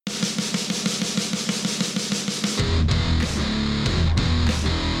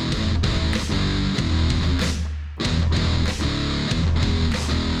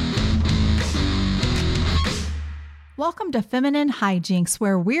Welcome to Feminine Hijinks,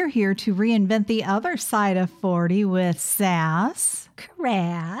 where we're here to reinvent the other side of 40 with sass,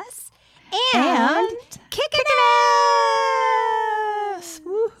 crass, and kicking ass.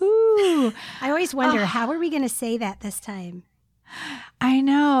 Woohoo! I always wonder, how are we going to say that this time? I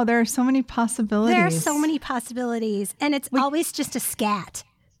know. There are so many possibilities. There are so many possibilities, and it's always just a scat.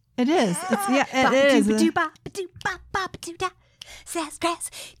 It is. It is. Sass,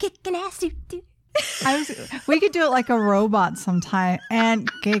 crass, kicking ass. We could do it like a robot sometime and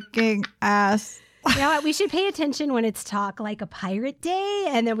kicking ass. You know what? We should pay attention when it's talk like a pirate day,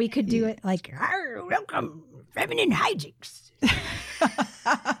 and then we could do it like, welcome, feminine hijinks.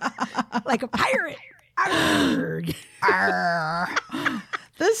 Like a pirate. Arrgh. Arr.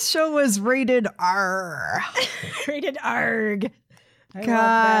 This show was rated R. Rated ARG.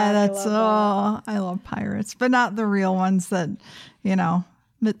 I love pirates, but not the real ones that,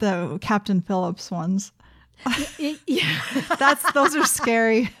 but the Captain Phillips ones. Yeah. Those are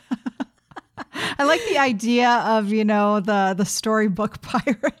scary. I like the idea of, the storybook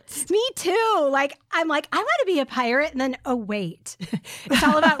pirates. Me too. I'm like, I want to be a pirate. And then, oh, wait. It's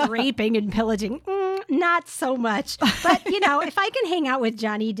all about raping and pillaging. Not so much. But, if I can hang out with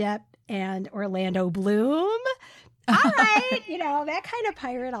Johnny Depp and Orlando Bloom, all right. That kind of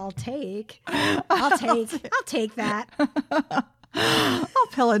pirate I'll take. I'll take that. I'll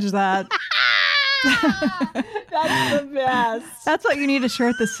pillage that. That's the best. That's what you need a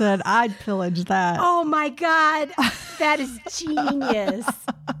shirt that said, I'd pillage that. Oh my God. That is genius.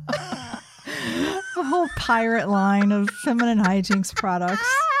 A whole pirate line of feminine hijinks products.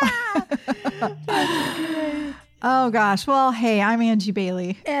 Oh gosh. Well, hey, I'm Angie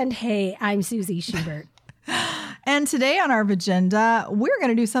Bailey. And hey, I'm Susie Schubert. And today on our agenda, we're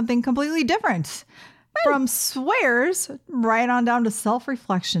going to do something completely different. From swears right on down to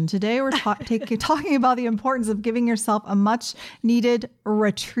self-reflection. Today, we're talking about the importance of giving yourself a much-needed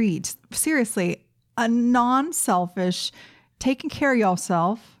retreat. Seriously, a non-selfish, taking care of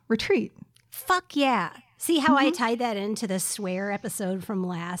yourself retreat. Fuck yeah. See how I tied that into the swear episode from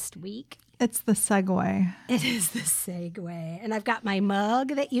last week? It's the segue. It is the segue. And I've got my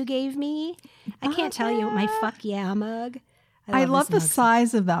mug that you gave me. I can't tell you, my fuck yeah mug. I love the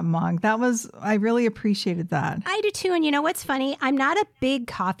size of that mug. I really appreciated that. I do too. And you know what's funny? I'm not a big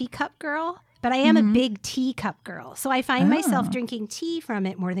coffee cup girl, but I am a big tea cup girl. So I find myself drinking tea from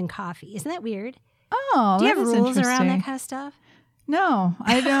it more than coffee. Isn't that weird? Oh, do you have rules around that kind of stuff? No,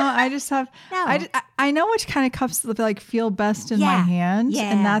 I don't. I just have. No. I know which kind of cups feel best in my hand,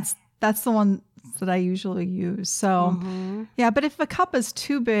 and that's the one that I usually use. So, yeah, but if a cup is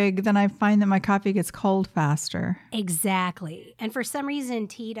too big, then I find that my coffee gets cold faster. Exactly. And for some reason,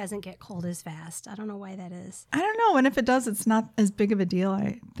 tea doesn't get cold as fast. I don't know why that is. I don't know. And if it does, it's not as big of a deal,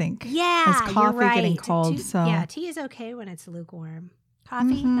 I think. Yeah, as coffee you're right. getting cold. Yeah, tea is okay when it's lukewarm.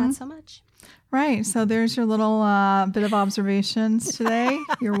 Coffee, not so much. Right. So there's your little bit of observations today.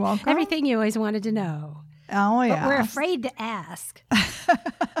 You're welcome. Everything you always wanted to know. Oh, yeah. But we're afraid to ask.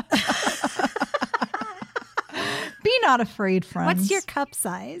 Be not afraid, friends. What's your cup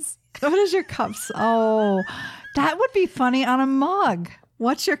size? What is your cup size? Oh, that would be funny on a mug.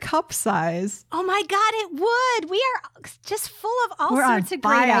 What's your cup size? Oh my God, it would. We are just full of all sorts of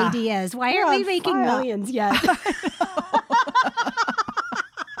great ideas. Why aren't we making millions yet?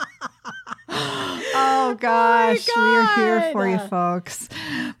 Oh gosh, we're here for you folks.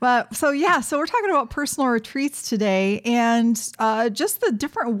 But so we're talking about personal retreats today, and just the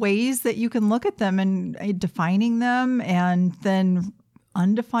different ways that you can look at them and defining them, and then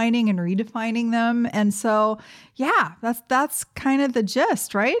undefining and redefining them. And so, that's kind of the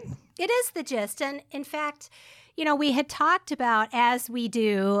gist, right? It is the gist. And in fact, we had talked about, as we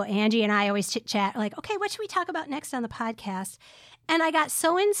do, Angie and I always chit chat, like, okay, what should we talk about next on the podcast? And I got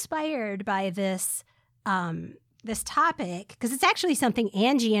so inspired by this topic, because it's actually something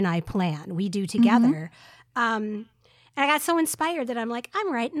Angie and I plan. We do together. And I got so inspired that I'm like,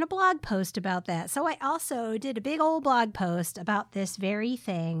 I'm writing a blog post about that. So I also did a big old blog post about this very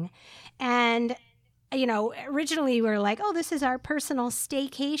thing. And, originally we were like, oh, this is our personal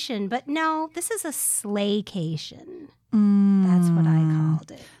staycation. But no, this is a slaycation. That's what I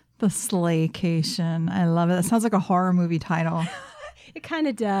called it. The slaycation. I love it. That sounds like a horror movie title. It kind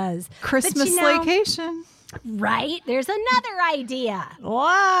of does. Christmas slaycation. Right? There's another idea.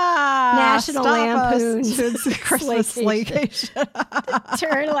 Wow. National Lampoon. Christmas slaycation.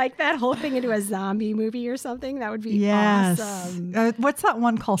 Turn that whole thing into a zombie movie or something. That would be awesome. What's that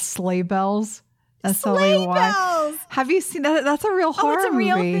one called? Sleigh Bells? Sleigh Bells. Have you seen that? That's a real horror movie.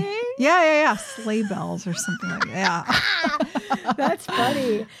 It's a real thing? Yeah. Sleigh Bells or something like that. Yeah. That's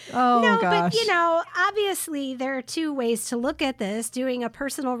funny. Oh, no, gosh. but obviously there are two ways to look at this. Doing a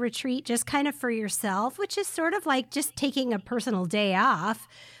personal retreat just kind of for yourself, which is sort of like just taking a personal day off.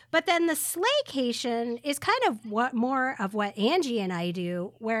 But then the slaycation is kind of more of what Angie and I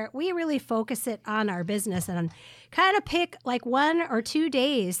do, where we really focus it on our business and kind of pick like 1 or 2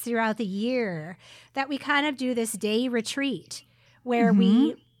 days throughout the year that we kind of do this day retreat where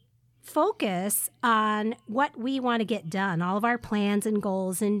we focus on what we want to get done, all of our plans and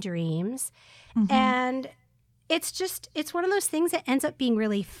goals and dreams. And it's one of those things that ends up being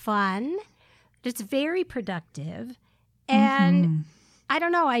really fun. It's very productive. And I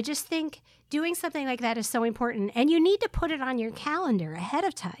don't know, I just think doing something like that is so important. And you need to put it on your calendar ahead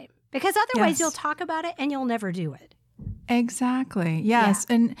of time because otherwise you'll talk about it and you'll never do it. Exactly. Yes.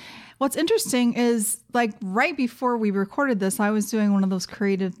 Yeah. And what's interesting is like right before we recorded this, I was doing one of those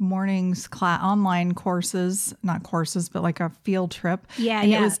creative mornings online courses, not courses, but like a field trip. Yeah.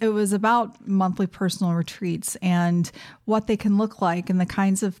 And it was about monthly personal retreats and what they can look like and the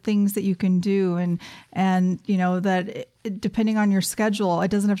kinds of things that you can do. And that depending on your schedule,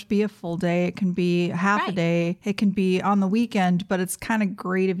 it doesn't have to be a full day. It can be half a day. It can be on the weekend, but it's kind of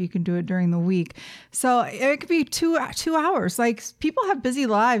great if you can do it during the week. So it could be 2 hours. Like people have busy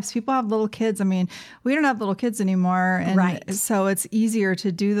lives. People have little kids. I mean, we don't have little kids anymore. And so it's easier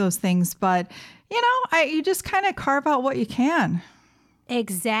to do those things. But, you just kind of carve out what you can.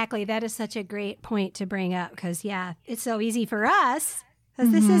 Exactly. That is such a great point to bring up because, it's so easy for us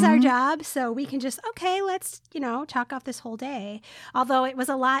because this is our job. So we can just, let's, chalk off this whole day. Although it was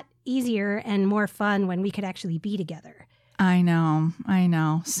a lot easier and more fun when we could actually be together. I know.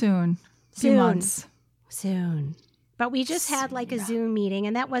 Soon. 2 months. Soon. But we just had like a Zoom meeting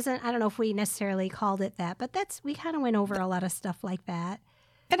and that wasn't, I don't know if we necessarily called it that, but we kind of went over a lot of stuff like that.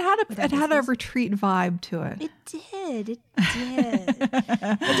 It had a retreat vibe to it. It did.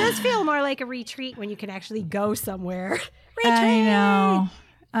 It does feel more like a retreat when you can actually go somewhere. Retreat!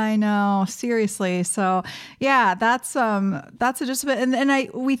 I know. Seriously. So yeah, that's just a bit. And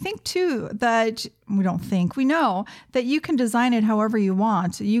we think too that we know that you can design it however you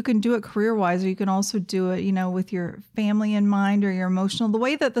want. You can do it career-wise, or you can also do it, with your family in mind or your emotional. The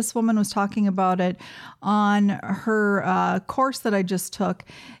way that this woman was talking about it on her course that I just took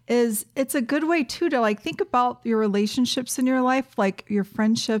is it's a good way too to like think about your relationships in your life, like your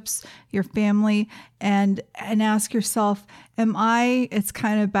friendships, your family, and ask yourself, it's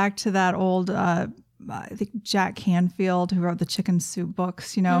kind of back to that old, I think Jack Canfield, who wrote the Chicken Soup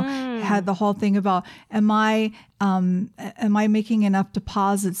books, had the whole thing about, am I making enough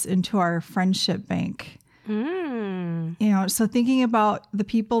deposits into our friendship bank? So thinking about the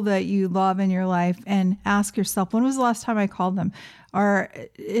people that you love in your life and ask yourself, when was the last time I called them? Or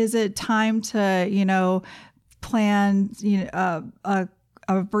is it time to, plan,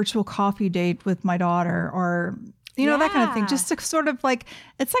 a virtual coffee date with my daughter or, that kind of thing, just to sort of like,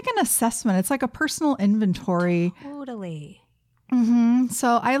 it's like an assessment. It's like a personal inventory. Totally.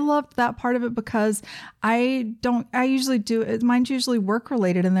 So I loved that part of it because I usually do it. Mine's usually work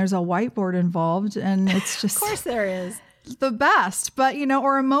related and there's a whiteboard involved and it's just, of course there is, the best, but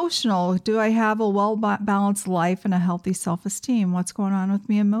or emotional. Do I have a well-balanced life and a healthy self-esteem? What's going on with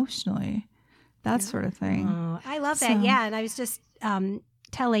me emotionally? That sort of thing. Oh, I love that. Yeah. And I was just,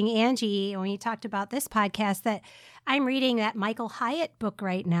 telling Angie when we talked about this podcast that I'm reading that Michael Hyatt book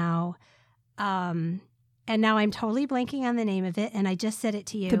right now. And now I'm totally blanking on the name of it. And I just said it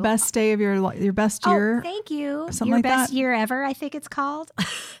to you. The best day of your best year. Oh, thank you. Something your like best that. year ever, I think it's called.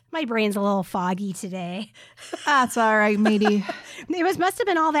 My brain's a little foggy today. That's all right, matey. It must have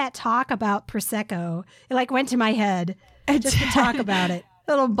been all that talk about Prosecco. It like went to my head just to talk about it.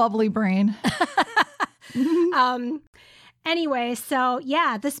 Little bubbly brain. Anyway, so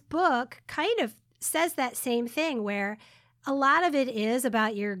yeah, this book kind of says that same thing where a lot of it is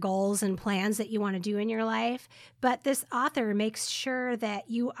about your goals and plans that you want to do in your life. But this author makes sure that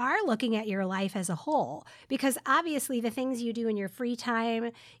you are looking at your life as a whole, because obviously the things you do in your free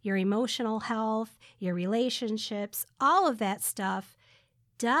time, your emotional health, your relationships, all of that stuff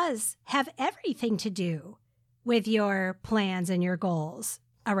does have everything to do with your plans and your goals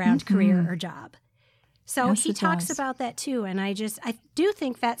around career or job. So yes, he talks about that too. And I do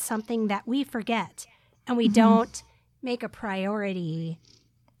think that's something that we forget and we don't make a priority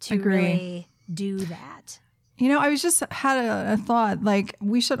to really do that. I was just had a thought, like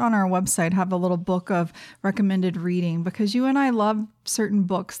we should on our website have a little book of recommended reading, because you and I love certain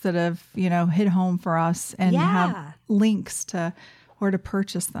books that have, hit home for us and have links to where to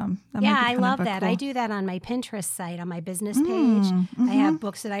purchase them. I love that. Cool. I do that on my Pinterest site, on my business page. I have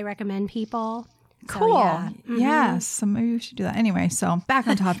books that I recommend people. Cool. So, yeah. Yes. So maybe we should do that. Anyway, so back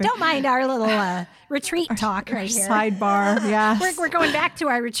on topic. Don't mind our little retreat talk right here. Sidebar. Yes. We're going back to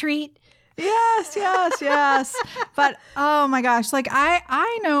our retreat. Yes. But oh my gosh, like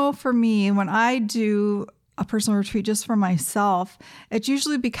I know for me, when I do a personal retreat just for myself, it's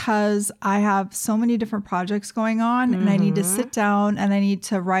usually because I have so many different projects going on and I need to sit down and I need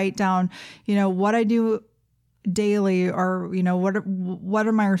to write down, what I do daily, or, what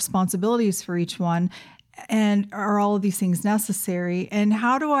are my responsibilities for each one. And are all of these things necessary? And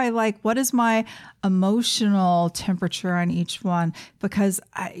how do I what is my emotional temperature on each one? Because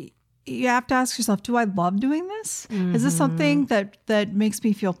you have to ask yourself, do I love doing this? Is this something that makes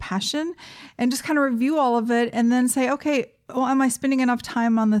me feel passion? And just kind of review all of it and then say, okay, well, am I spending enough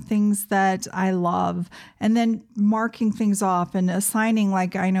time on the things that I love? And then marking things off and assigning,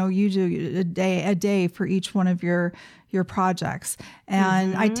 like I know you do, a day for each one of your projects.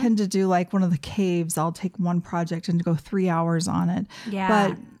 And I tend to do like one of the caves. I'll take one project and go 3 hours on it. Yeah.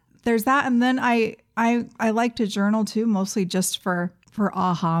 But there's that. And then I like to journal too, mostly just for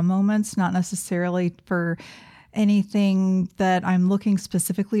aha moments, not necessarily for anything that I'm looking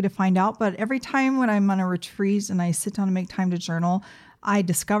specifically to find out. But every time when I'm on a retreat and I sit down and make time to journal, I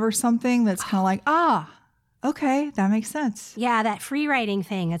discover something that's kind of like, okay, that makes sense. Yeah, that free writing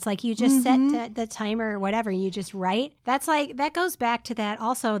thing. It's like you just set the timer or whatever, and you just write. That's that goes back to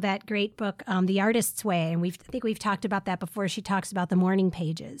that great book, The Artist's Way. And I think we've talked about that before. She talks about the morning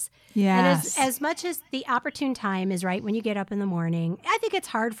pages. Yes. And as much as the opportune time is right when you get up in the morning, I think it's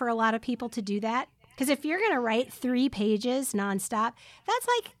hard for a lot of people to do that. Because if you're going to write 3 pages nonstop, that's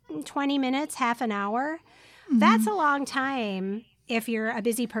like 20 minutes, half an hour. That's a long time. If you're a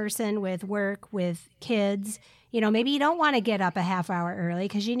busy person with work, with kids, maybe you don't want to get up a half hour early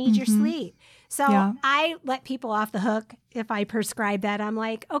because you need your sleep. So I let people off the hook if I prescribe that. I'm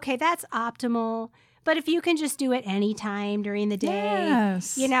like, okay, that's optimal. But if you can just do it anytime during the day,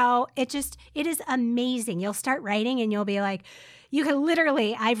 it is amazing. You'll start writing and you'll be like, you can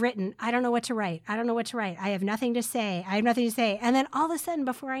literally, I've written, I don't know what to write. I have nothing to say. And then all of a sudden,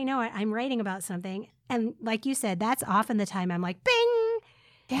 before I know it, I'm writing about something. And like you said, that's often the time I'm like, bing.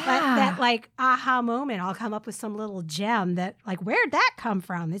 Yeah. That like aha moment, I'll come up with some little gem that like, where'd that come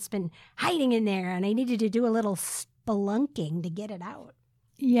from? It's been hiding in there and I needed to do a little spelunking to get it out.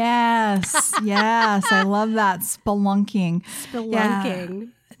 Yes. I love that. Spelunking. Yeah,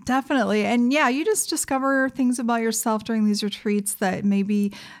 definitely. And you just discover things about yourself during these retreats that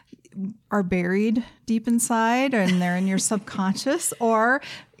maybe are buried deep inside and they're in your subconscious, or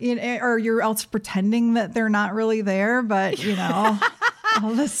you're also pretending that they're not really there, but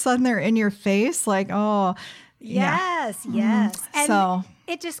all of a sudden they're in your face, like, oh, yes. And so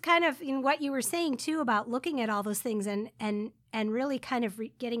it just kind of, what you were saying too about looking at all those things and really kind of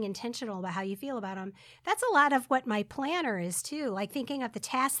getting intentional about how you feel about them. That's a lot of what my planner is too, like thinking of the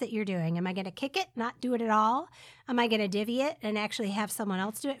tasks that you're doing. Am I going to kick it, not do it at all? Am I going to divvy it and actually have someone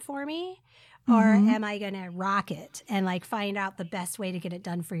else do it for me? Or am I going to rock it and like find out the best way to get it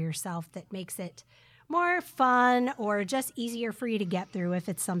done for yourself that makes it more fun or just easier for you to get through if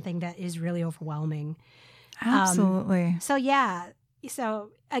it's something that is really overwhelming? Absolutely. So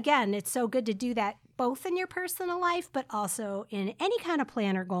again, it's so good to do that both in your personal life, but also in any kind of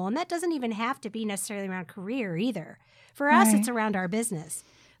plan or goal. And that doesn't even have to be necessarily around career either. For us, it's around our business.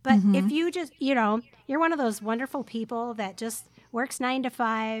 But if you just, you're one of those wonderful people that just works 9 to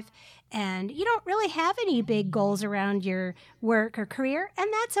 5 and you don't really have any big goals around your work or career, and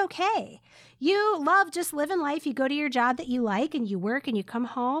that's okay. You love just living life. You go to your job that you like and you work and you come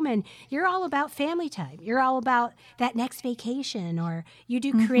home and you're all about family time. You're all about that next vacation, or you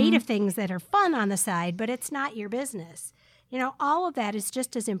do creative things that are fun on the side, but it's not your business. All of that is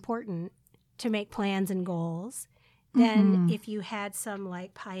just as important to make plans and goals than if you had some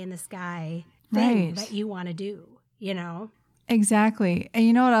like pie in the sky thing that you want to do, Exactly.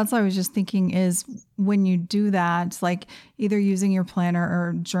 And what else I was just thinking is when you do that, like either using your planner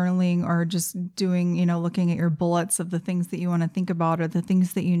or journaling or just doing, looking at your bullets of the things that you want to think about or the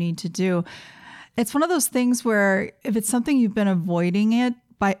things that you need to do. It's one of those things where if it's something you've been avoiding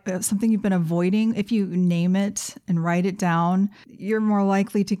if you name it and write it down, you're more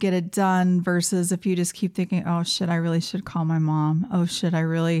likely to get it done versus if you just keep thinking, oh shit, I really should call my mom. Oh shit, I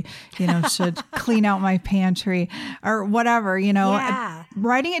really, should clean out my pantry or whatever, Yeah.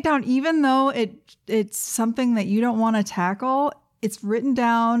 Writing it down, even though it's something that you don't want to tackle, it's written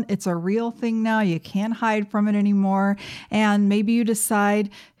down. It's a real thing now. You can't hide from it anymore. And maybe you decide,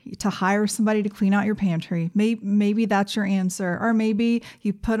 to hire somebody to clean out your pantry. Maybe that's your answer. Or maybe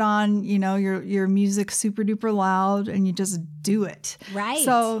you put on, your music super duper loud and you just do it. Right.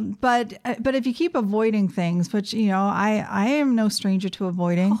 So, but if you keep avoiding things, which, I am no stranger to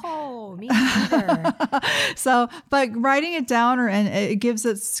avoiding. Oh, me neither. So, but writing it down and it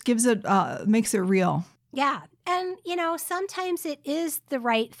makes it real. Yeah. And, sometimes it is the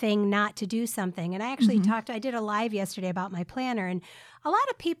right thing not to do something. And I actually I did a live yesterday about my planner, and a lot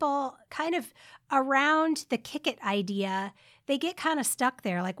of people kind of around the kick it idea, they get kind of stuck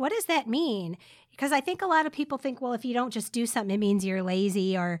there. Like, what does that mean? Because I think a lot of people think, well, if you don't just do something, it means you're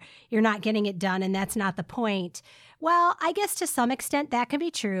lazy or you're not getting it done, and that's not the point. Well, I guess to some extent that can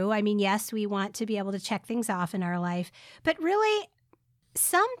be true. I mean, yes, we want to be able to check things off in our life, but really,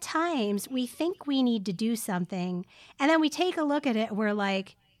 sometimes we think we need to do something, and then we take a look at it, and we're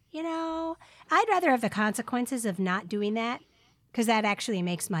like, I'd rather have the consequences of not doing that, because that actually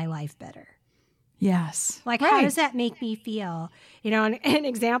makes my life better. Yes. Like, right. How does that make me feel? An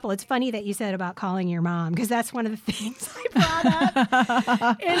example, it's funny that you said about calling your mom, because that's one of the things I brought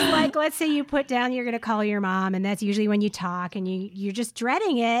up. Is like, let's say you put down you're going to call your mom, and that's usually when you talk, and you're just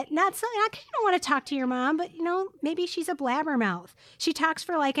dreading it. Not you don't want to talk to your mom, but, maybe she's a blabbermouth. She talks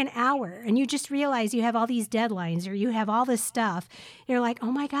for like an hour, and you just realize you have all these deadlines, or you have all this stuff. You're like,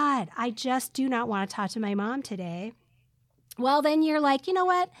 oh my God, I just do not want to talk to my mom today. Well, then you're like, you know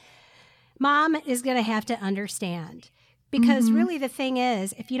what? Mom is going to have to understand, because really the thing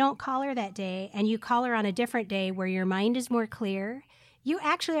is, if you don't call her that day and you call her on a different day where your mind is more clear, you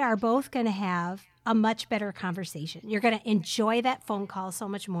actually are both going to have a much better conversation. You're going to enjoy that phone call so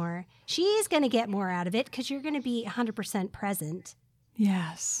much more. She's going to get more out of it because you're going to be 100% present.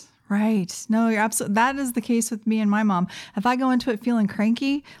 Yes. Right. No, you're absolutely. That is the case with me and my mom. If I go into it feeling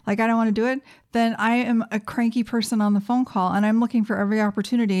cranky, like I don't want to do it, then I am a cranky person on the phone call, and I'm looking for every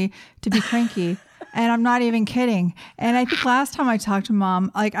opportunity to be cranky. And I'm not even kidding. And I think last time I talked to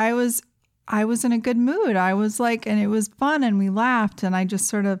Mom, like I was in a good mood. I was like, and it was fun, and we laughed, and I just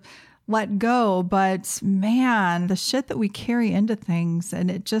sort of let go. But man, the shit that we carry into things, and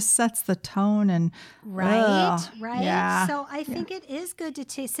it just sets the tone. And right. Yeah, so I think it is good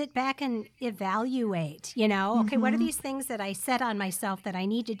to sit back and evaluate, okay, what are these things that I set on myself that I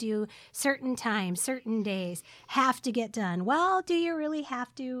need to do certain times, certain days, have to get done? Well, do you really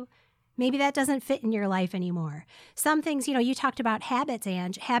have to? Maybe that doesn't fit in your life anymore. Some things, you talked about habits,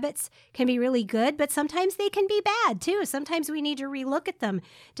 Ange. Habits can be really good, but sometimes they can be bad too. Sometimes we need to relook at them.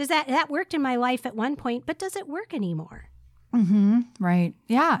 Does that worked in my life at one point, but does it work anymore? Right.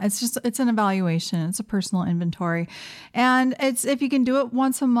 Yeah. It's an evaluation. It's a personal inventory. And if you can do it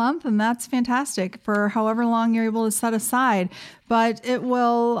once a month, and that's fantastic for however long you're able to set aside. But it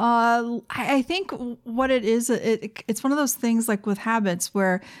will, I think what it is, it's one of those things like with habits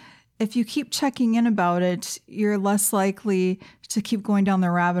where if you keep checking in about it, you're less likely to keep going down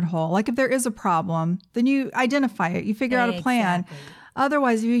the rabbit hole. Like if there is a problem, then you identify it, you figure out a plan. Exactly.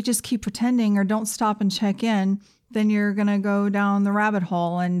 Otherwise, if you just keep pretending or don't stop and check in, then you're going to go down the rabbit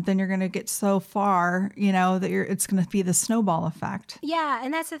hole, and then you're going to get so far, that it's going to be the snowball effect. Yeah.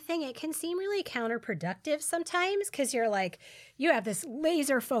 And that's the thing. It can seem really counterproductive sometimes, because you're like, you have this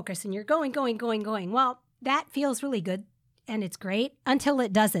laser focus and you're going. Well, that feels really good. And it's great until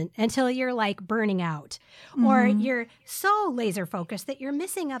it doesn't, until you're like burning out, or you're so laser focused that you're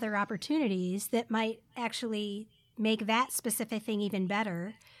missing other opportunities that might actually make that specific thing even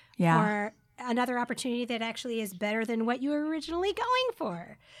better. Yeah. Or another opportunity that actually is better than what you were originally going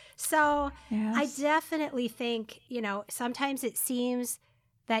for. So yes. I definitely think, sometimes it seems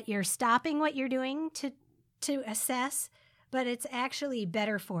that you're stopping what you're doing to assess, but it's actually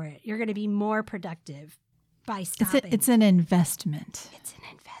better for it. You're going to be more productive by stopping. It's an investment. It's an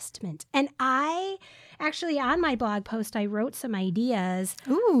investment. And I actually, on my blog post, I wrote some ideas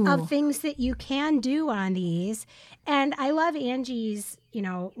of things that you can do on these. And I love Angie's,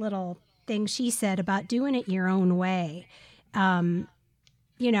 little thing she said about doing it your own way. Because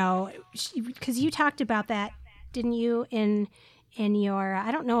you talked about that, didn't you, in your,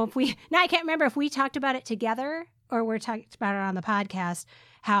 I don't know if I can't remember if we talked about it together or we're talking about it on the podcast,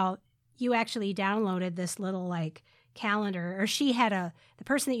 how you actually downloaded this little like calendar, or she had the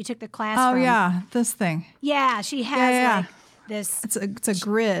person that you took the class from. Oh yeah, this thing. Yeah, she has like this. It's a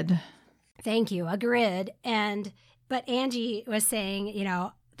grid. Thank you, a grid. But Angie was saying,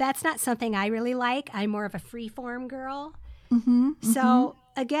 that's not something I really like. I'm more of a free-form girl. So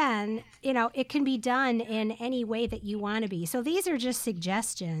again, it can be done in any way that you want to be. So these are just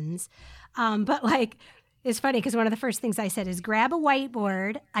suggestions. But like, It's funny because one of the first things I said is grab a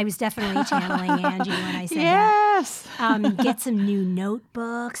whiteboard. I was definitely channeling Angie when I said yes. that. Get some new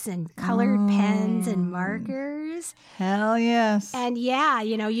notebooks and colored pens and markers. Hell yes. And yeah,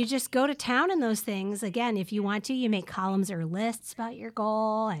 you just go to town in those things. Again, if you want to, you make columns or lists about your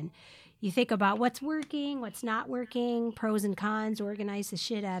goal and you think about what's working, what's not working, pros and cons, organize the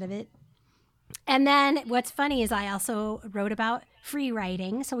shit out of it. And then what's funny is I also wrote about free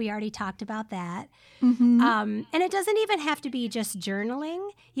writing. So we already talked about that. Mm-hmm. And it doesn't even have to be just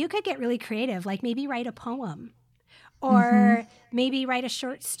journaling. You could get really creative, like maybe write a poem or maybe write a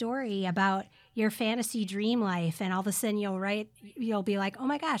short story about your fantasy dream life. And all of a sudden you'll be like, oh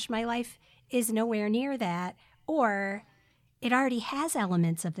my gosh, my life is nowhere near that. Or it already has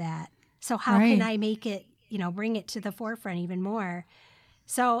elements of that. So how can I make it, bring it to the forefront even more?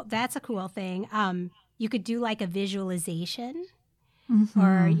 So that's a cool thing. You could do like a visualization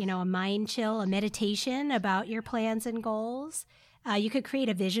or, a mind chill, a meditation about your plans and goals. You could create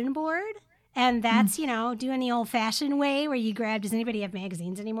a vision board. And that's, doing the old-fashioned way where you grab, does anybody have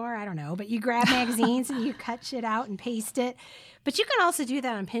magazines anymore? I don't know. But you grab magazines and you cut shit out and paste it. But you can also do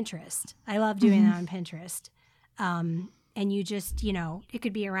that on Pinterest. I love doing that on Pinterest. And you just, it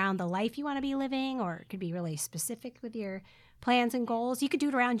could be around the life you want to be living, or it could be really specific with your plans and goals. You could do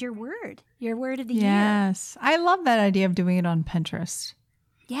it around your word of the year. Yes. I love that idea of doing it on Pinterest.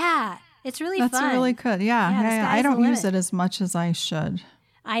 Yeah. It's really fun. That's really good. Yeah. I don't use it as much as I should.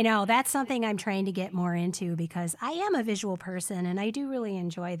 I know. That's something I'm trying to get more into because I am a visual person and I do really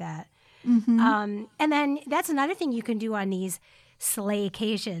enjoy that. And then that's another thing you can do on these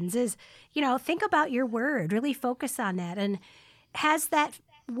slaycations is, think about your word, really focus on that. And has that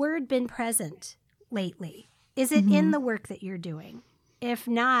word been present lately? Is it in the work that you're doing? If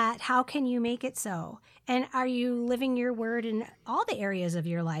not, how can you make it so? And are you living your word in all the areas of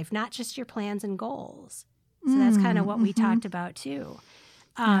your life, not just your plans and goals? So that's kind of what we talked about too.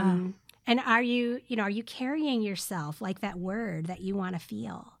 And are you carrying yourself like that word that you want to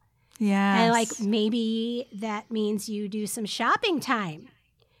feel? Yes. And like maybe that means you do some shopping time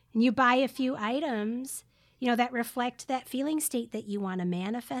and you buy a few items, that reflect that feeling state that you want to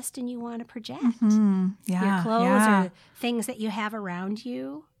manifest and you want to project. Yeah. Your clothes or things that you have around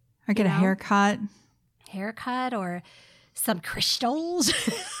you. Or get a haircut. Or some crystals.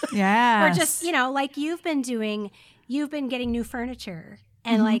 Yes. Or just, like you've been getting new furniture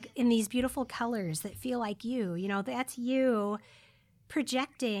and like in these beautiful colors that feel like you, that's you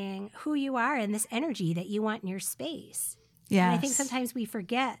projecting who you are and this energy that you want in your space. Yes. And I think sometimes we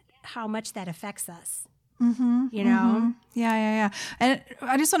forget how much that affects us. Yeah. And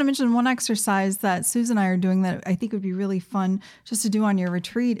I just want to mention one exercise that Susan and I are doing that I think would be really fun just to do on your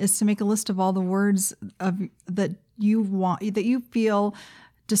retreat is to make a list of all the words that you feel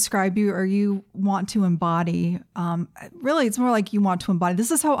describe you or you want to embody. Really, it's more like you want to embody. This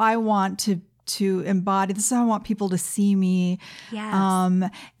is how I want to embody. This is how I want people to see me.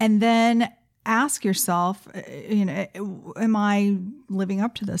 Yes. And then ask yourself, am I living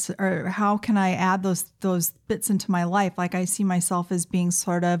up to this? Or how can I add those bits into my life? Like I see myself as being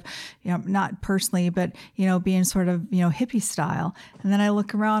sort of, not personally, but, being sort of, hippie style. And then I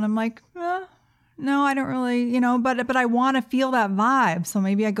look around, I'm like, no, I don't really, but I want to feel that vibe. So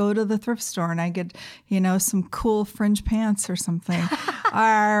maybe I go to the thrift store and I get, some cool fringe pants or something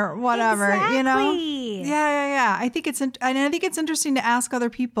or whatever, Exactly. Yeah. I think it's interesting to ask other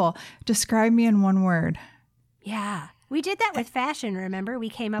people, describe me in one word. Yeah. We did that with fashion, remember? We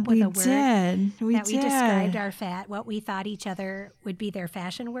came up with a word We described what we thought each other would be their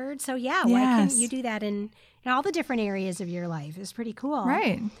fashion word. So yeah, why can't you do that in all the different areas of your life? It's pretty cool.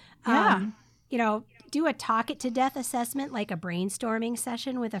 Right. Yeah. Do a talk it to death assessment, like a brainstorming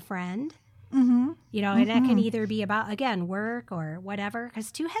session with a friend. And that can either be about, again, work or whatever,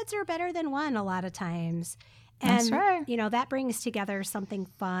 because two heads are better than one a lot of times. And, that's right. That brings together something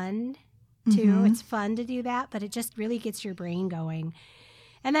fun too. It's fun to do that, but it just really gets your brain going.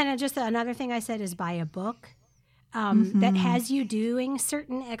 And then just another thing I said is buy a book that has you doing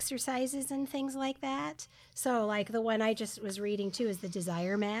certain exercises and things like that. So like the one I just was reading too is the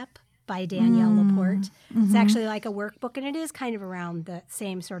Desire Map by Danielle Laporte. It's actually like a workbook, and it is kind of around the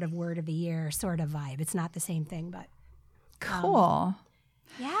same sort of word of the year sort of vibe. It's not the same thing, but cool.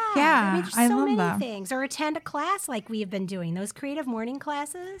 Yeah. Yeah, There's I so love many that. things. Or attend a class like we've been doing, those creative morning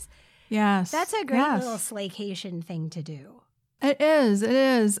classes. Yes. That's a great little slaycation thing to do. It is. It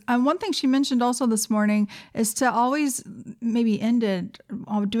is. One thing she mentioned also this morning is to always maybe end it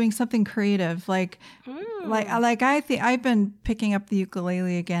doing something creative. Like I think I've been picking up the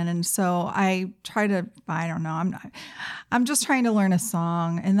ukulele again. And so I try to, I don't know, I'm just trying to learn a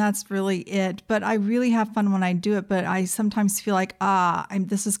song, and that's really it. But I really have fun when I do it. But I sometimes feel like,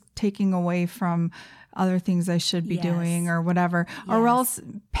 this is taking away from other things I should be doing or whatever, or else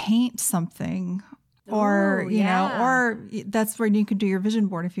paint something. Or, you know, or that's where you could do your vision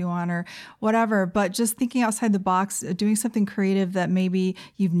board if you want or whatever. But just thinking outside the box, doing something creative that maybe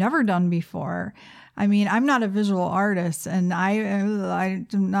you've never done before. I mean, I'm not a visual artist, and I'm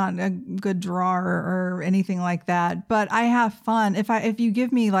not a good drawer or anything like that, but I have fun. If you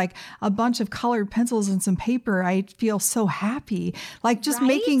give me like a bunch of colored pencils and some paper, I feel so happy. Like just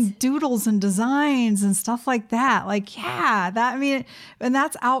making doodles and designs and stuff like that. Like, and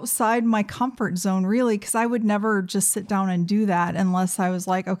that's outside my comfort zone really, because I would never just sit down and do that unless I was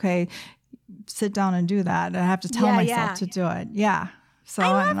like, okay, sit down and do that. I have to tell myself to do it. Yeah. So,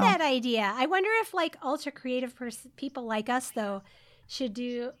 I love that idea. I wonder if like ultra creative people like us though should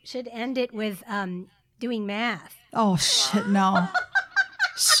end it with doing math. Oh shit, no.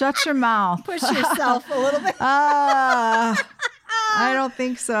 Shut your mouth. Push yourself a little bit. I don't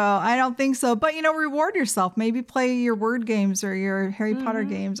think so. But reward yourself. Maybe play your word games or your Harry Potter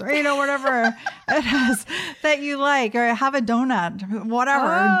games or whatever it is that you like, or have a donut,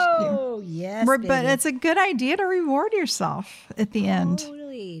 whatever. Oh, yes. But it's a good idea to reward yourself at the end.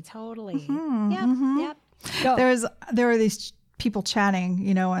 Totally. Yep. There were these people chatting,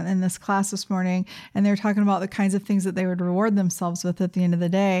 in this class this morning, and they were talking about the kinds of things that they would reward themselves with at the end of the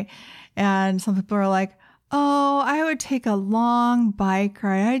day. And some people are like, oh, I would take a long bike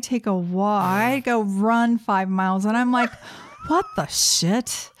ride. I'd take a walk. I'd go run 5 miles. And I'm like, what the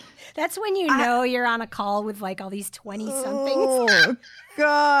shit? That's when you're on a call with like all these 20-somethings. Oh,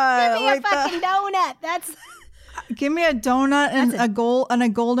 God. Give me a fucking donut. Give me a donut and a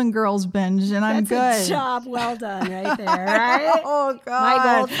Golden Girls binge, and I'm good. That's a job well done right there, right? Oh, God.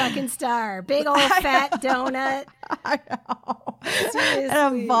 My gold fucking star. Big old fat donut. I know. Seriously.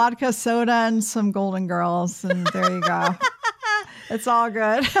 And a vodka soda and some Golden Girls, and there you go. It's all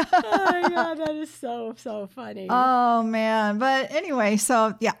good. Oh my God, that is so funny. Oh man. But anyway,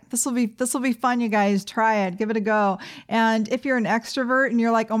 so yeah, this will be fun, you guys. Try it. Give it a go. And if you're an extrovert and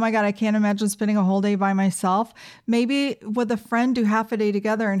you're like, oh my God, I can't imagine spending a whole day by myself, maybe with a friend do half a day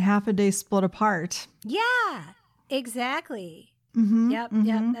together and half a day split apart. Yeah, exactly. Mm-hmm, Yep.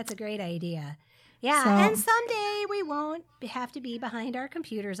 That's a great idea. Yeah, and someday we won't have to be behind our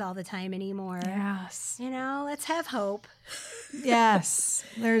computers all the time anymore. Yes. Let's have hope. Yes.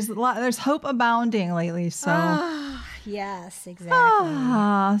 There's hope abounding lately, so. Yes, exactly.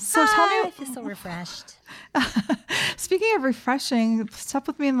 So tell me. I feel so refreshed. Speaking of refreshing, step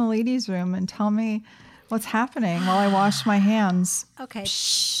with me in the ladies' room and tell me what's happening while I wash my hands. Okay.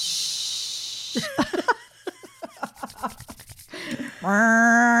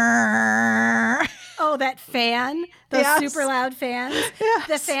 Oh, that fan? Those super loud fans? Yes.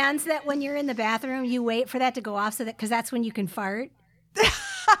 The fans that when you're in the bathroom, you wait for that to go off because that's when you can fart?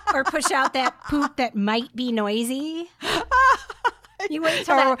 Or push out that poop that might be noisy? You wait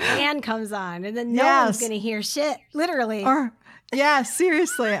till that fan comes on, and then no one's going to hear shit, literally. Yeah,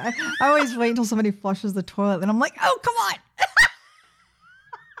 seriously. I always wait until somebody flushes the toilet, and I'm like, oh, come on.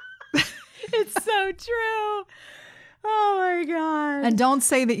 It's so true. Oh my God. And don't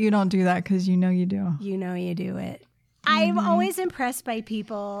say that you don't do that, because you know you do. You know you do it. I'm always impressed by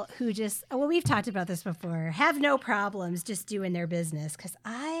people who we've talked about this before, have no problems just doing their business, because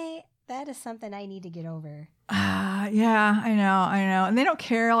that is something I need to get over. Yeah, I know. And they don't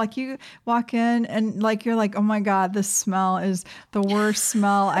care. Like you walk in and like, you're like, oh my God, this smell is the worst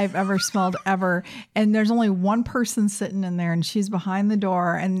smell I've ever smelled ever. And there's only one person sitting in there and she's behind the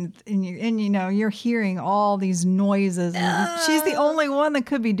door and you're hearing all these noises and she's the only one that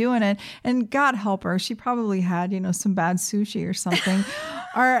could be doing it. And God help her. She probably had, some bad sushi or something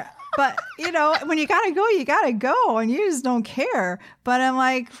but when you gotta go and you just don't care. But I'm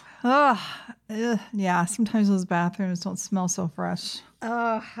like, yeah, sometimes those bathrooms don't smell so fresh.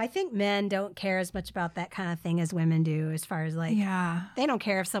 Oh, I think men don't care as much about that kind of thing as women do, as far as they don't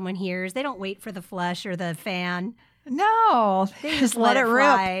care if someone hears. They don't wait for the flush or the fan. No, they just let it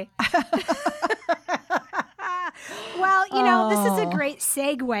rip. Well, this is a great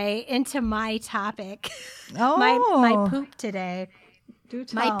segue into my topic. Oh, my poop today. Do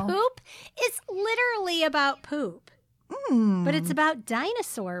tell. My poop is literally about poop. But it's about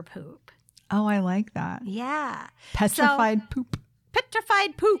dinosaur poop. Oh, I like that. Yeah. Petrified poop.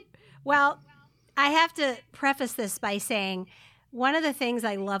 Petrified poop. Well, I have to preface this by saying one of the things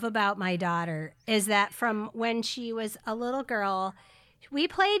I love about my daughter is that from when she was a little girl, we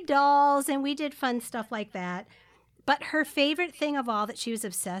played dolls and we did fun stuff like that. But her favorite thing of all that she was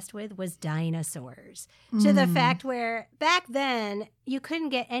obsessed with was dinosaurs. To the fact where back then you couldn't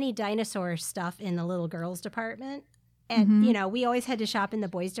get any dinosaur stuff in the little girls department. And, you know, we always had to shop in the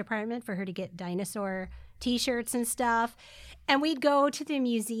boys department for her to get dinosaur T-shirts and stuff. And we'd go to the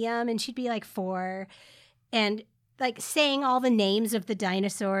museum and she'd be like 4 and like saying all the names of the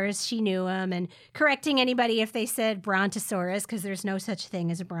dinosaurs. She knew them and correcting anybody if they said Brontosaurus, because there's no such thing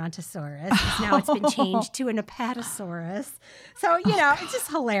as a Brontosaurus. 'Cause now it's been changed to an Apatosaurus. So, you know, it's just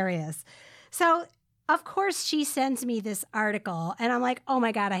hilarious. So, of course, she sends me this article and I'm like, oh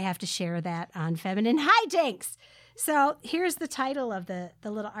my God, I have to share that on Feminine Hijinks. So here's the title of the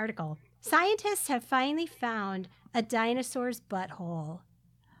little article. Scientists have finally found a dinosaur's butthole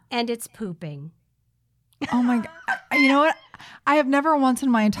and it's pooping. Oh my God. You know what? I have never once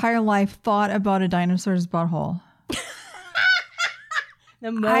in my entire life thought about a dinosaur's butthole.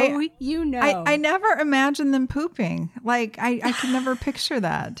 The more you know. I never imagined them pooping. Like, I could never picture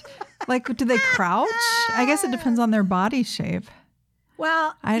that. Like, do they crouch? I guess it depends on their body shape.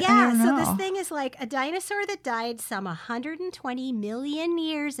 Well, I yeah, don't so know. this thing is like a dinosaur that died some 120 million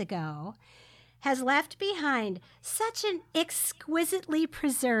years ago has left behind such an exquisitely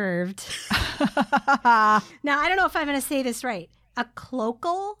preserved, now I don't know if I'm going to say this right, a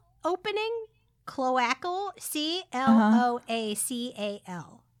cloacal opening, cloacal,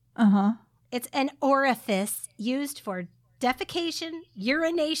 C-L-O-A-C-A-L. Uh-huh. It's an orifice used for defecation,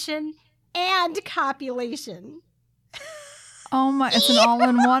 urination, and copulation. Oh my, it's an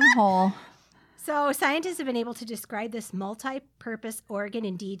all-in-one hole. So scientists have been able to describe this multi-purpose organ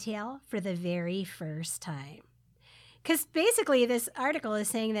in detail for the very first time. Because basically this article is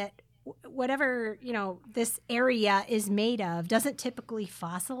saying that whatever, you know, this area is made of doesn't typically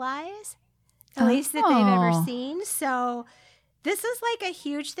fossilize, at least that they've ever seen. So this is like a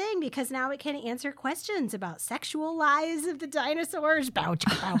huge thing because now it can answer questions about sexual lives of the dinosaurs, bow,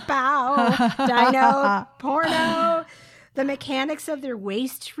 bow, bow, dino, porno, the mechanics of their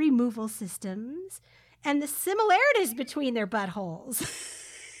waste removal systems, and the similarities between their buttholes.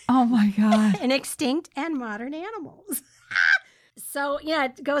 Oh my God. And extinct and modern animals. So, yeah,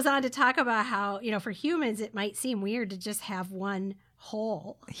 it goes on to talk about how, you know, for humans, it might seem weird to just have one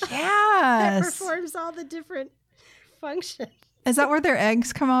hole that Yes. performs all the different functions. Is that where their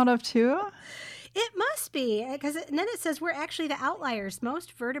eggs come out of too? It must be, because then it says we're actually the outliers.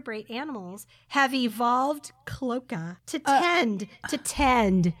 Most vertebrate animals have evolved cloaca to tend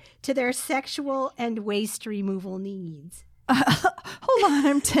to their sexual and waste removal needs. Hold on,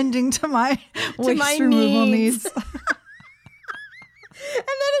 I'm tending to my waste my removal needs. needs. And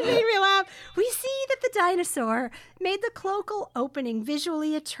then it made me laugh. We see that the dinosaur made the cloacal opening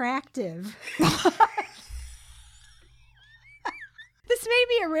visually attractive. This may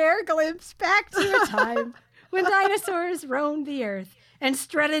be a rare glimpse back to a time when dinosaurs roamed the earth and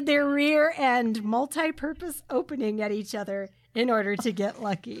strutted their rear end multi-purpose opening at each other in order to get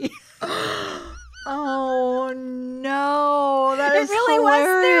lucky. Oh no, that is It really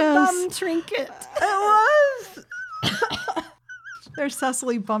hilarious. was their bum trinket. It was. Their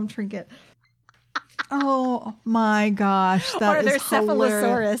Cecily bum trinket. Oh my gosh, that or is their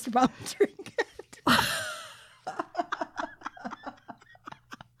hilarious. cephalosaurus bum trinket.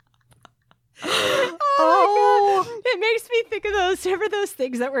 Oh, It makes me think of those. Remember those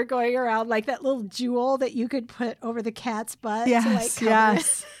things that were going around, like that little jewel that you could put over the cat's butt? yes, to, like, cover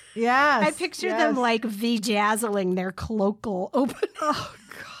yes, it? yes. I pictured them like vajazzling their cloacal open. Oh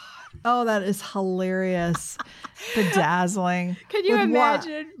God. Oh, that is hilarious. Bedazzling. Can you With what?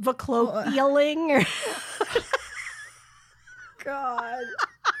 imagine vaclopialing? God.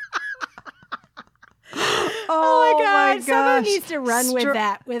 Oh my God. gosh. Someone needs to run with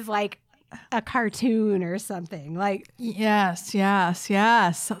that with like a cartoon or something. Like, Yes, yes,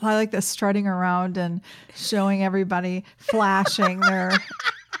 yes. I like the strutting around and showing everybody, flashing their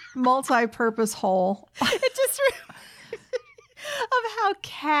multi-purpose hole. it just reminds me of how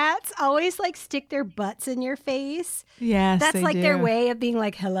cats always like stick their butts in your face. Yes, That's they like do. their way of being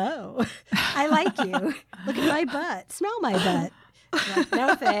like, hello, I like you. Look at my butt. Smell my butt. Like,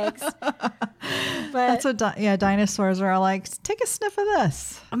 no thanks. But That's what, dinosaurs are all like. Take a sniff of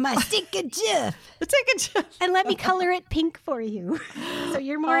this. my stick a jiff. Take a sniff. And let me color it pink for you. So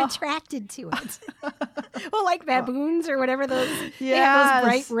you're more attracted to it. Well, like baboons or whatever those, they have Yes. those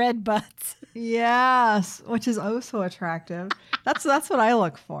bright red butts. Yes, which is also attractive. That's what I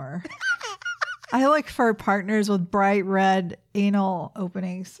look for. I look for partners with bright red anal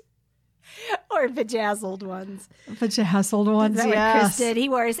openings. Or bejazzled ones. Bejazzled ones, Is that what yes. Chris did? He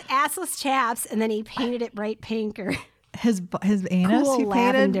wore his assless chaps, and then he painted it bright pink or His anus cool he painted.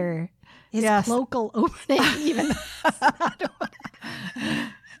 lavender. His Yes. cloacal opening, even.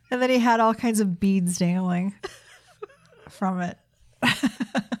 And then he had all kinds of beads dangling from it.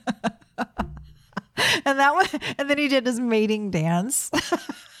 And then he did his mating dance.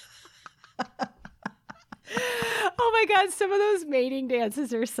 Oh my God, some of those mating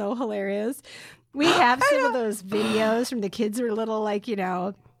dances are so hilarious. We have some of those videos from the kids who were little, like,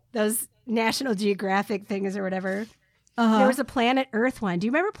 those National Geographic things or whatever. There was a Planet Earth one. Do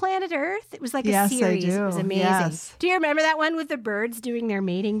you remember Planet Earth? It was like Yes, a I series. do. It was amazing. Yes. Do you remember that one with the birds doing their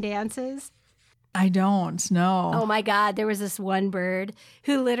mating dances? I don't know. Oh my God, there was this one bird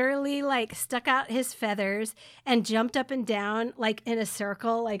who literally like stuck out his feathers and jumped up and down like in a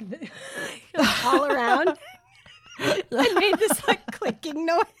circle, like all around and made this like clicking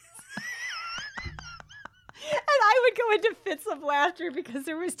noise. And I would go into fits of laughter because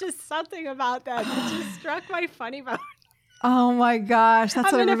there was just something about that just struck my funny bone. Oh my gosh.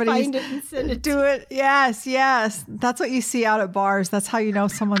 That's I'm what going to everybody find it and send it to do it. Yes, yes. That's what you see out at bars. That's how you know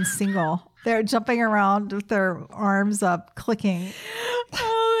someone's single. They're jumping around with their arms up, clicking.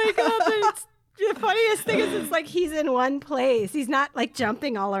 Oh my God. But the funniest thing is it's like he's in one place. He's not like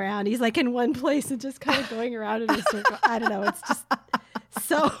jumping all around. He's like in one place and just kind of going around in a circle. I don't know. It's just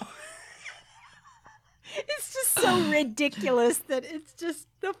so... It's just so ridiculous that it's just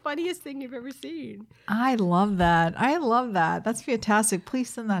the funniest thing you've ever seen. I love that. I love that. That's fantastic. Please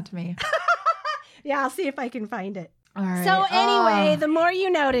send that to me. Yeah, I'll see if I can find it. All right. So anyway, the more you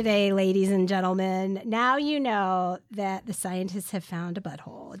know today, ladies and gentlemen, now you know that the scientists have found a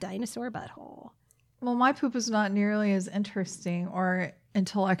butthole, a dinosaur butthole. Well, my poop is not nearly as interesting or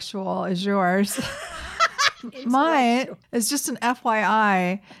intellectual as yours. Mine is just an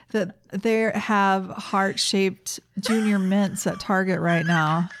FYI that they have heart-shaped Junior Mints at Target right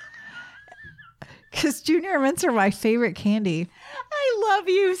now. Because Junior Mints are my favorite candy. I love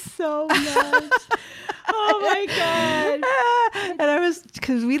you so much. Oh my God. And I was,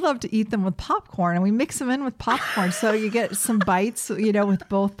 because we love to eat them with popcorn and we mix them in with popcorn. So you get some bites, with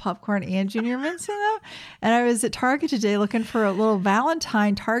both popcorn and Junior Mints in them. And I was at Target today looking for a little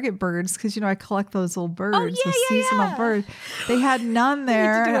Valentine Target birds because, I collect those little birds, those seasonal birds. They had none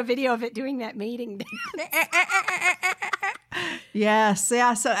there. We need to do a video of it doing that mating dance. Yes.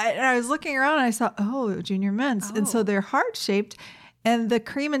 Yeah. So I was looking around and I saw, Junior Mints. And so they're heart-shaped and the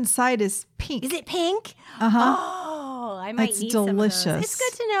cream inside is pink. Is it pink? Uh-huh. Oh, I might It's need delicious. some of those. It's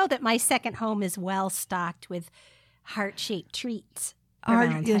good to know that my second home is well stocked with heart-shaped treats.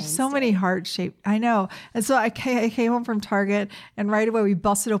 There's so many heart-shaped. I know. And so I came home from Target and right away we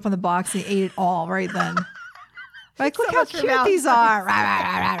busted open the box and ate it all right then. Like, look how cute these are.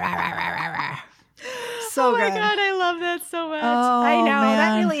 So good. Oh my God, I love that so much. Oh, I know.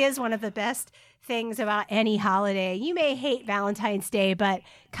 That man. really is one of the best things about any holiday. You may hate Valentine's Day, but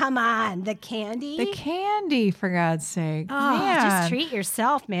come on, the candy. The candy, for God's sake. Oh, Man. just treat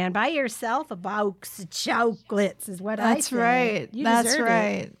yourself, man. Buy yourself a box of chocolates is what I say. That's right. You That's deserve right.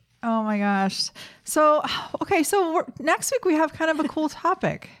 it. Oh my gosh. So, okay. So next week we have kind of a cool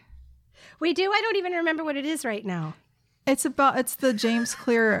topic. We do. I don't even remember what it is right now. It's the James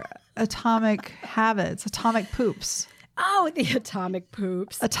Clear atomic habits, atomic poops, Oh, the atomic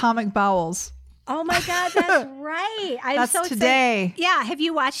poops. atomic bowels. Oh my God, that's right. I'm That's so excited. today. Yeah. Have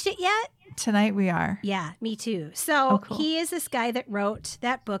you watched it yet? Tonight we are. Yeah, me too. So cool. he is this guy that wrote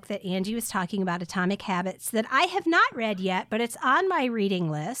that book that Angie was talking about, Atomic Habits, that I have not read yet, but it's on my reading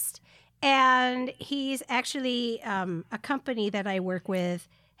list. And he's actually a company that I work with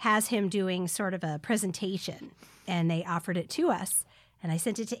has him doing sort of a presentation, and they offered it to us. And I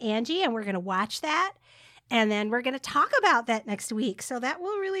sent it to Angie, and we're going to watch that. And then we're going to talk about that next week. So that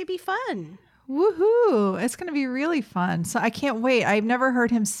will really be fun. Woohoo. It's going to be really fun. So I can't wait. I've never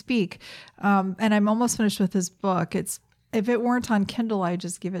heard him speak. And I'm almost finished with his book. If it weren't on Kindle, I'd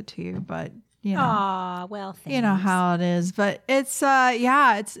just give it to you. But, Aw, well, thanks. you know how it is. But it's a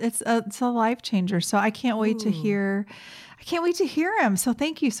life changer. So I can't wait to hear. I can't wait to hear him. So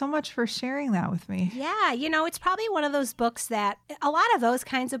thank you so much for sharing that with me. Yeah, it's probably one of those books that a lot of those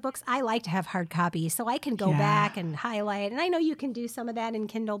kinds of books I like to have hard copies so I can go back and highlight. And I know you can do some of that in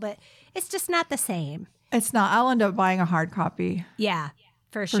Kindle, but it's just not the same. It's not. I'll end up buying a hard copy. Yeah,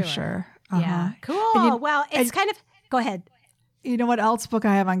 for sure. For sure. Yeah, cool. Go ahead. You know what else book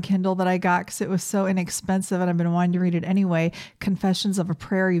I have on Kindle that I got because it was so inexpensive and I've been wanting to read it anyway? Confessions of a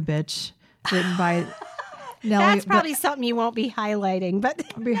Prairie Bitch, written by That's probably something you won't be highlighting, but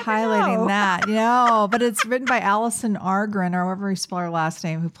I'll be highlighting that. But it's written by Allison Argren, or however you spell her last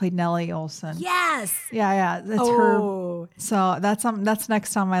name, who played Nellie Olson. Yes. Yeah. It's her. So that's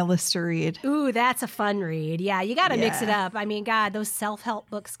next on my list to read. Ooh, that's a fun read. Yeah, you got to mix it up. I mean, God, those self-help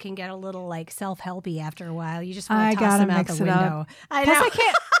books can get a little like self-helpy after a while. You just want to toss them out the window. I know. Plus,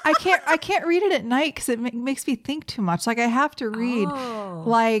 I can't read it at night because it makes me think too much. Like I have to read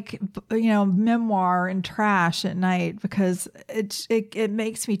memoir and trash at night because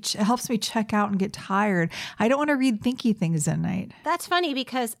it helps me check out and get tired. I don't want to read thinky things at night. That's funny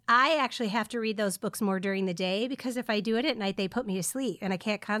because I actually have to read those books more during the day because if I do it at night, they put me to sleep and I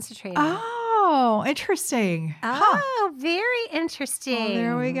can't concentrate on it. Oh, interesting. Oh, very interesting. Well,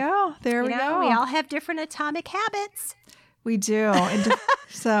 there we go. There we go. We all have different atomic habits. We do.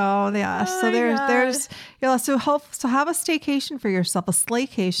 So there's so have a staycation for yourself, a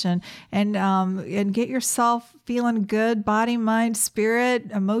slaycation, and get yourself feeling good, body, mind, spirit,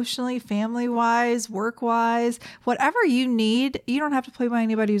 emotionally, family wise, work wise, whatever you need. You don't have to play by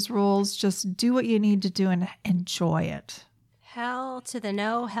anybody's rules. Just do what you need to do and enjoy it. Hell to the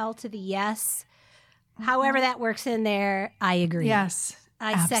no, hell to the yes. However that works in there, I agree. Yes.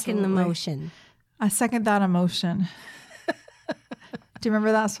 I second the motion. I second that emotion. Do you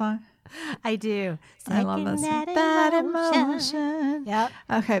remember that song? I do. I love that emotion. Yep.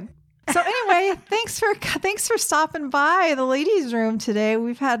 Okay. So anyway, thanks for stopping by the ladies' room today.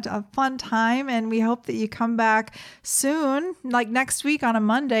 We've had a fun time, and we hope that you come back soon, like next week on a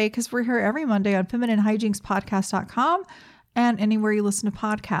Monday, because we're here every Monday on FeminineHijinksPodcast.com. and anywhere you listen to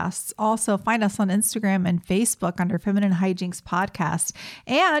podcasts. Also, find us on Instagram and Facebook under Feminine Hijinks Podcast.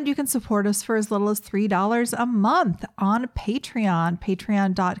 And you can support us for as little as $3 a month on Patreon,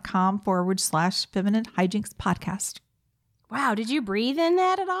 patreon.com/Feminine Hijinks Podcast. Wow, did you breathe in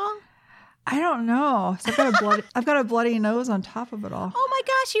that at all? I don't know. So I've got a bloody nose on top of it all. Oh my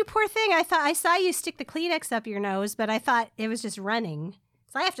gosh, you poor thing. I saw you stick the Kleenex up your nose, but I thought it was just running.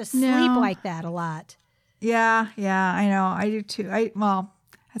 So I have to sleep like that a lot. Yeah, I know. I do too.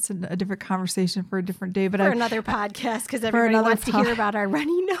 That's a different conversation for a different day. But for another podcast, because everybody wants to hear about our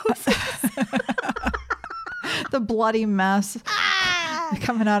runny noses. The bloody mess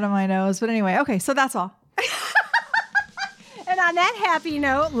coming out of my nose. But anyway, okay, so that's all. And on that happy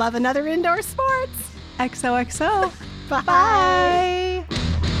note, love another indoor sports. XOXO. Bye. Bye.